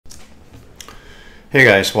Hey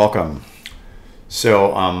guys, welcome.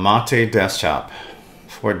 So Mate Desktop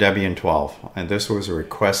for Debian 12, and this was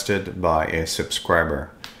requested by a subscriber.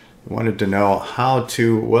 He wanted to know how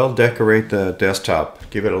to well decorate the desktop,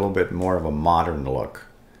 give it a little bit more of a modern look.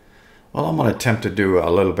 Well, I'm going to attempt to do a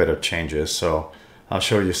little bit of changes, so I'll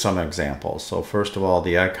show you some examples. So first of all,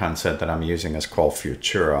 the icon set that I'm using is called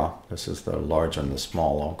Futura. This is the large and the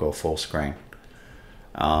small. I'll go full screen.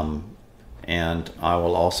 And I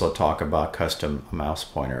will also talk about custom mouse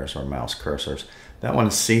pointers or mouse cursors. That one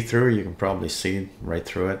is see-through. You can probably see right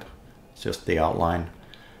through it. It's just the outline.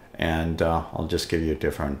 And I'll just give you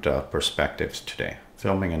different perspectives today.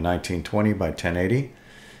 Filming in 1920 by 1080.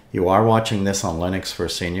 You are watching this on Linux for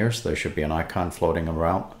Seniors. There should be an icon floating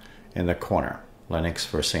around in the corner. Linux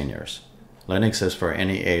for Seniors. Linux is for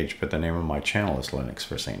any age, but the name of my channel is Linux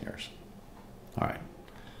for Seniors. All right.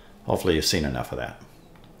 Hopefully you've seen enough of that.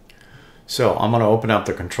 So I'm going to open up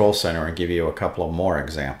the control center and give you a couple of more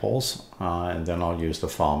examples, and then I'll use the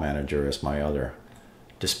file manager as my other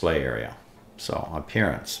display area. So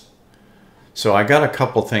appearance. So I got a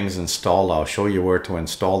couple things installed. I'll show you where to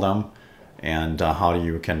install them and how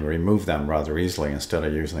you can remove them rather easily instead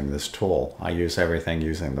of using this tool. I use everything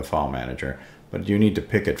using the file manager, but you need to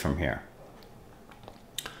pick it from here.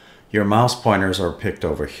 Your mouse pointers are picked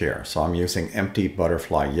over here. So I'm using empty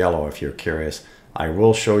butterfly yellow if you're curious. I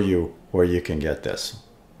will show you where you can get this,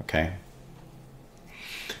 okay?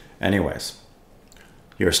 Anyways,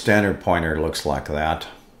 your standard pointer looks like that,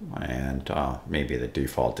 and maybe the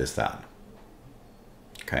default is that.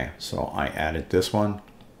 Okay, so I added this one,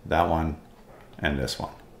 that one, and this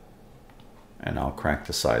one. And I'll crank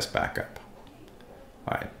the size back up.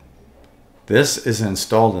 All right. This is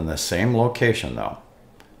installed in the same location, though,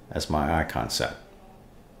 as my icon set,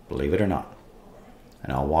 believe it or not.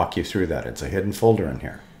 And I'll walk you through that. It's a hidden folder in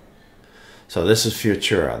here. So this is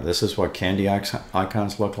Futura. This is what candy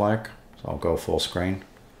icons look like. So I'll go full screen.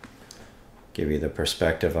 Give you the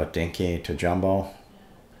perspective of dinky to jumbo.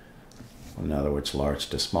 In other words, large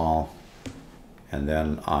to small. And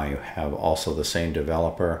then I have also the same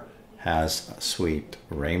developer has Sweet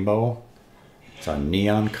Rainbow. It's a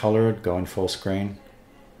neon colored, going full screen.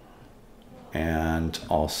 And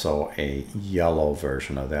also a yellow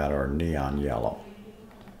version of that, or neon yellow.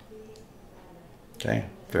 Okay,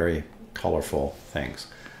 very colorful things.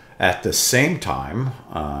 At the same time,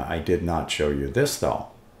 I did not show you this though.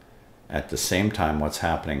 At the same time, what's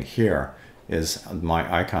happening here is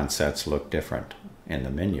my icon sets look different in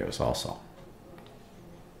the menus also.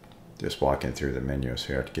 Just walking through the menus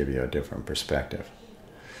here to give you a different perspective.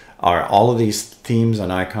 Are all of these themes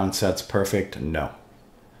and icon sets perfect? No.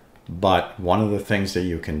 But one of the things that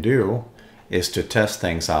you can do is to test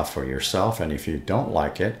things out for yourself, and if you don't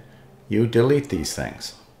like it, you delete these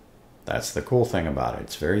things. That's the cool thing about it.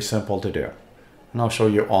 It's very simple to do. And I'll show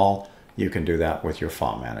you all. You can do that with your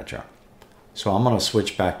file manager. So I'm going to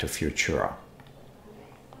switch back to Futura.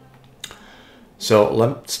 So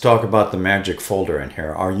let's talk about the magic folder in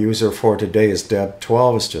here. Our user for today is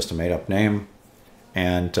Deb12. It's just a made-up name.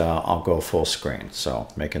 And I'll go full screen. So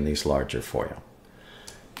making these larger for you.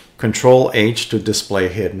 Control H to display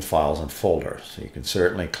hidden files and folders. So you can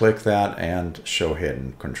certainly click that and show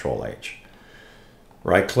hidden. Control H.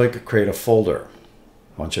 Right click, create a folder.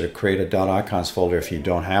 I want you to create a .icons folder if you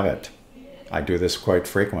don't have it. I do this quite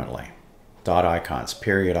frequently. .icons,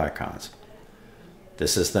 period icons.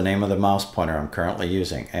 This is the name of the mouse pointer I'm currently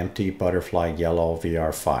using. Empty butterfly yellow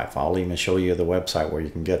VR5. I'll even show you the website where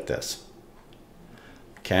you can get this.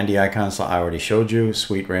 Candy icons I already showed you.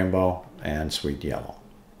 Sweet Rainbow and Sweet Yellow.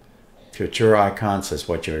 Futura icons is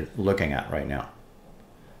what you're looking at right now.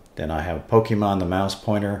 Then I have Pokemon, the mouse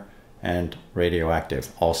pointer, and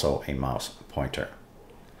Radioactive, also a mouse pointer.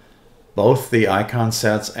 Both the icon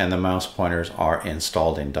sets and the mouse pointers are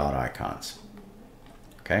installed in .icons.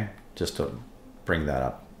 Okay, just to bring that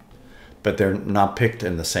up. But they're not picked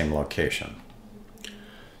in the same location.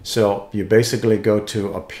 So you basically go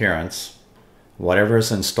to Appearance. Whatever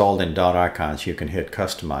is installed in .icons, you can hit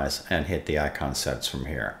Customize and hit the icon sets from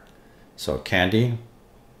here. So Candy,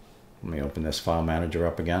 let me open this file manager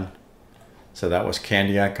up again. So that was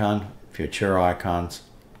Candy icon, Futura icons,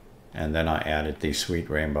 and then I added the Sweet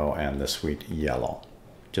Rainbow and the Sweet Yellow.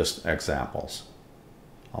 Just examples.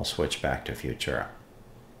 I'll switch back to Futura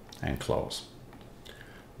and close.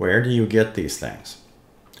 Where do you get these things?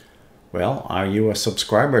 Well, are you a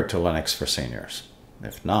subscriber to Linux for Seniors?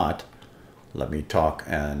 If not, let me talk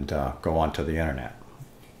and go onto the internet.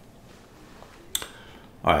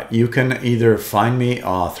 All right, you can either find me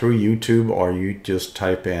through YouTube, or you just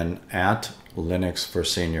type in @Linux for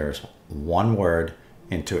Seniors, one word,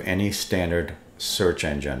 into any standard search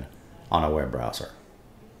engine on a web browser.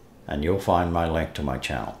 and you'll find my link to my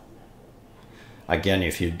channel. Again,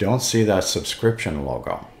 if you don't see that subscription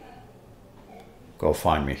logo, go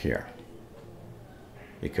find me here,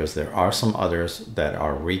 because there are some others that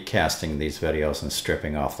are recasting these videos and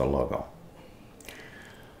stripping off the logo.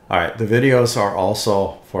 All right, the videos are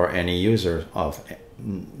also for any user of,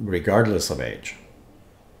 regardless of age.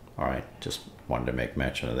 All right, just wanted to make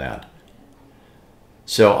mention of that.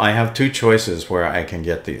 So I have two choices where I can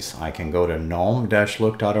get these. I can go to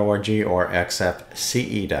gnome-look.org or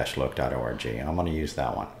xfce-look.org. I'm going to use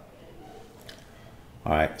that one.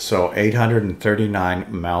 All right, so 839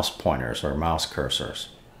 mouse pointers or mouse cursors,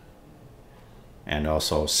 and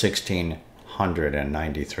also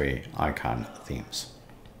 1,693 icon themes.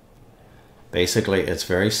 Basically, it's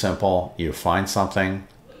very simple. You find something.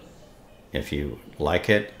 If you like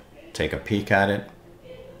it, take a peek at it.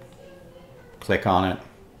 Click on it.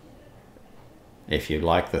 If you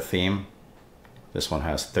like the theme, this one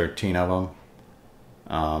has 13 of them.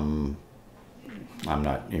 I'm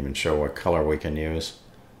not even sure what color we can use.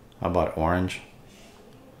 How about orange?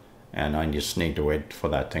 And I just need to wait for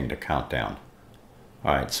that thing to count down.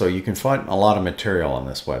 All right, so you can find a lot of material on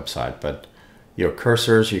this website, but your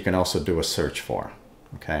cursors you can also do a search for,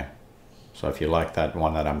 okay? So if you like that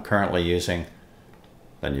one that I'm currently using,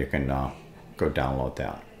 then you can go download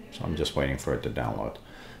that. So I'm just waiting for it to download.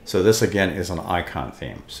 So this again is an icon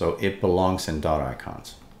theme, so it belongs in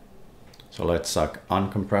 .icons. So let's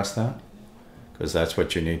uncompress that, because that's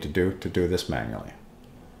what you need to do this manually.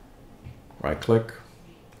 Right click,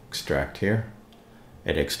 extract here.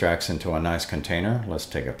 It extracts into a nice container. Let's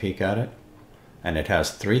take a peek at it. And it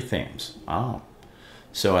has 3 themes. Oh.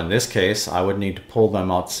 So in this case, I would need to pull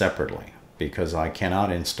them out separately, because I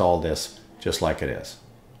cannot install this just like it is.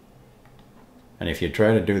 And if you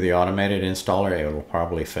try to do the automated installer, it will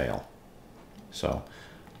probably fail. So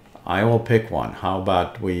I will pick one. How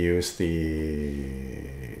about we use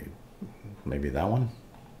maybe that one?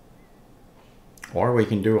 Or we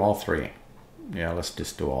can do all 3. Yeah, let's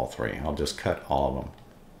just do all 3. I'll just cut all of them.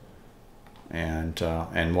 And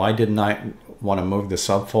why didn't I want to move the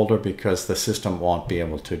subfolder? Because the system won't be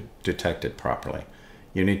able to detect it properly.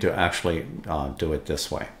 You need to actually do it this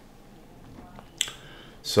way.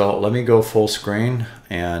 So let me go full screen,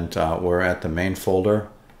 and we're at the main folder,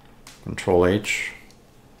 Control H,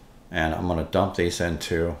 and I'm going to dump these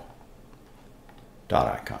into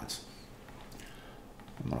 .icons.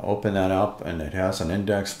 I'm going to open that up, and it has an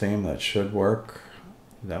index theme that should work.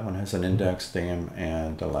 That one has an index theme,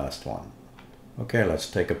 and the last one. Okay, let's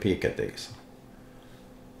take a peek at these.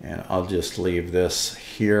 And I'll just leave this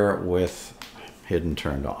here with hidden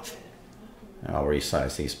turned off. And I'll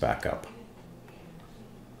resize these back up.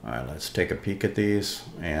 All right, let's take a peek at these,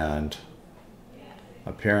 and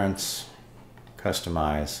appearance,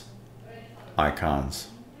 customize, icons,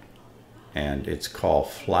 and it's called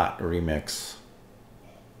Flat Remix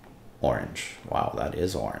Orange. Wow, that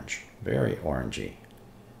is orange, very orangey.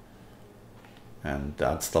 And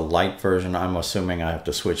that's the light version. I'm assuming I have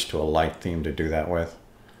to switch to a light theme to do that with,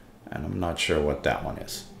 and I'm not sure what that one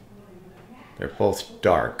is. They're both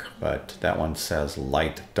dark, but that one says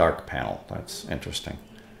light dark panel. That's interesting.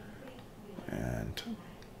 And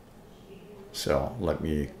so let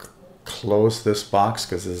me close this box,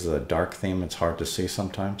 because this is a dark theme. It's hard to see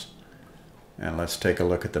sometimes. And let's take a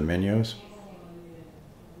look at the menus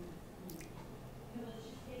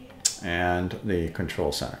and the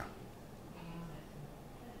control center.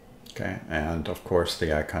 Okay, and of course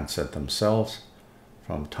the icon set themselves,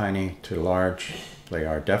 from tiny to large, they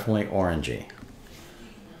are definitely orangey.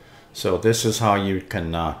 So this is how you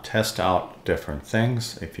can test out different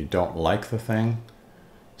things. If you don't like the thing,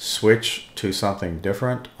 switch to something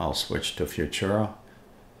different. I'll switch to Futura,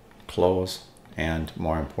 close, and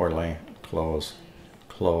more importantly, close,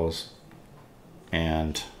 close,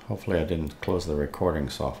 and hopefully I didn't close the recording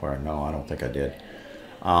software. No, I don't think I did.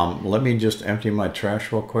 Let me just empty my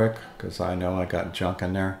trash real quick, because I know I got junk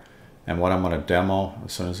in there. And what I'm going to demo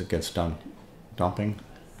as soon as it gets done dumping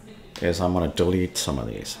is I'm going to delete some of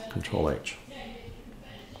these. Control H.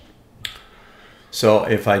 So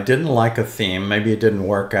if I didn't like a theme, maybe it didn't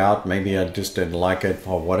work out, maybe I just didn't like it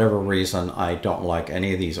for whatever reason, I don't like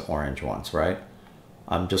any of these orange ones, right?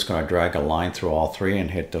 I'm just going to drag a line through all 3 and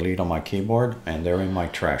hit delete on my keyboard, and they're in my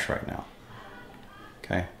trash right now.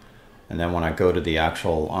 Okay, and then when I go to the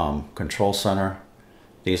actual control center,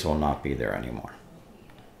 these will not be there anymore.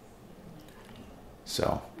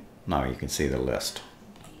 So now you can see the list.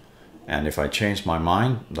 And if I change my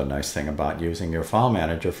mind, the nice thing about using your file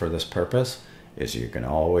manager for this purpose is you can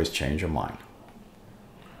always change your mind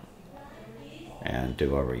and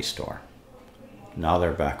do a restore. Now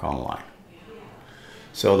they're back online.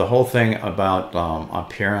 So the whole thing about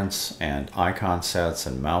appearance and icon sets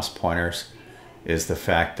and mouse pointers is the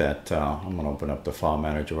fact that, I'm going to open up the file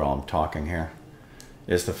manager while I'm talking here,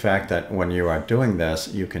 is the fact that when you are doing this,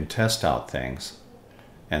 you can test out things.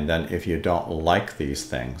 And then if you don't like these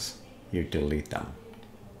things, you delete them.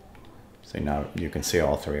 See, now you can see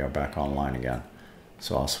all three are back online again.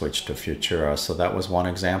 So I'll switch to Futura. So that was one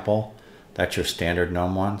example. That's your standard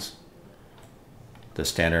GNOME ones. The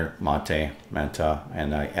standard Mate, Menta,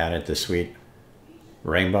 and I added the sweet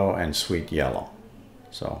rainbow and sweet yellow.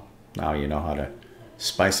 So now you know how to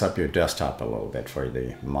spice up your desktop a little bit for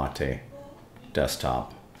the Mate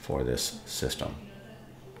desktop for this system.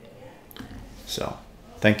 So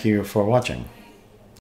thank you for watching.